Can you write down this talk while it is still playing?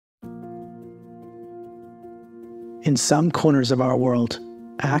In some corners of our world,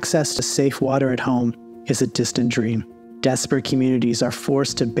 access to safe water at home is a distant dream. Desperate communities are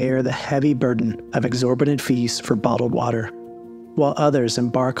forced to bear the heavy burden of exorbitant fees for bottled water, while others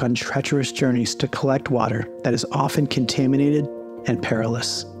embark on treacherous journeys to collect water that is often contaminated and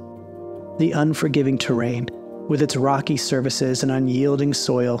perilous. The unforgiving terrain, with its rocky surfaces and unyielding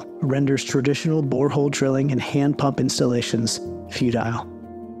soil, renders traditional borehole drilling and hand pump installations futile.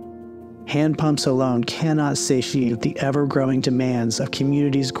 Hand pumps alone cannot satiate the ever-growing demands of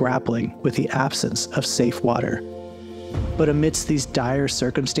communities grappling with the absence of safe water. But amidst these dire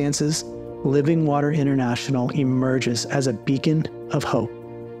circumstances, Living Water International emerges as a beacon of hope.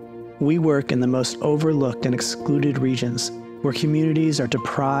 We work in the most overlooked and excluded regions, where communities are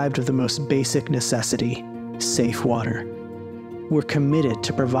deprived of the most basic necessity, safe water. We're committed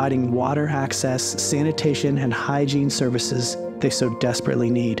to providing water access, sanitation, and hygiene services they so desperately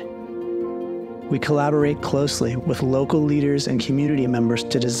need. We collaborate closely with local leaders and community members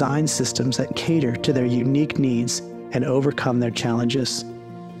to design systems that cater to their unique needs and overcome their challenges.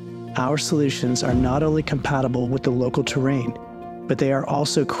 Our solutions are not only compatible with the local terrain, but they are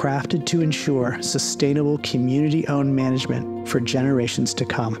also crafted to ensure sustainable community-owned management for generations to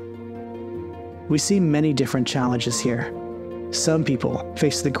come. We see many different challenges here. Some people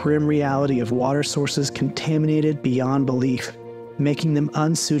face the grim reality of water sources contaminated beyond belief, making them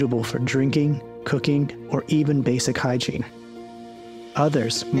unsuitable for drinking, cooking, or even basic hygiene.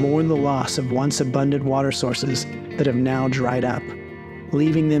 Others mourn the loss of once abundant water sources that have now dried up,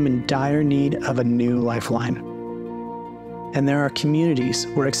 leaving them in dire need of a new lifeline. And there are communities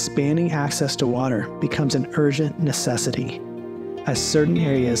where expanding access to water becomes an urgent necessity, as certain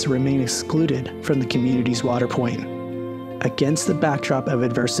areas remain excluded from the community's water point. Against the backdrop of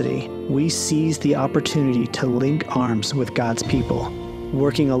adversity, we seize the opportunity to link arms with God's people,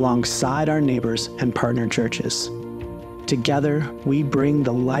 working alongside our neighbors and partner churches. Together, we bring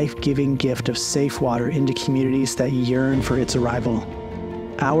the life-giving gift of safe water into communities that yearn for its arrival.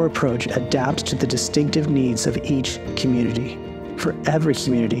 Our approach adapts to the distinctive needs of each community, for every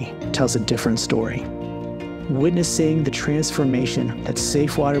community tells a different story. Witnessing the transformation that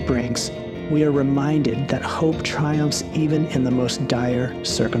safe water brings, we are reminded that hope triumphs even in the most dire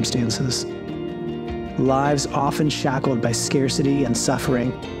circumstances. Lives often shackled by scarcity and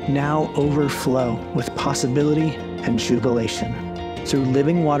suffering now overflow with possibility and jubilation. Through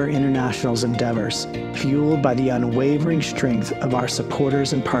Living Water International's endeavors, fueled by the unwavering strength of our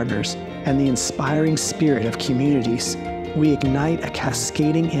supporters and partners and the inspiring spirit of communities, we ignite a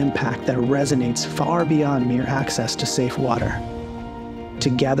cascading impact that resonates far beyond mere access to safe water.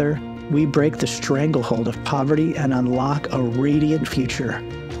 Together, we break the stranglehold of poverty and unlock a radiant future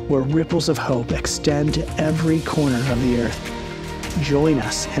where ripples of hope extend to every corner of the earth. Join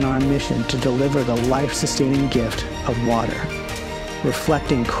us in our mission to deliver the life-sustaining gift of water,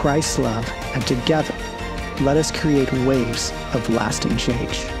 reflecting Christ's love, and together, let us create waves of lasting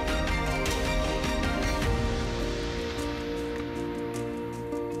change.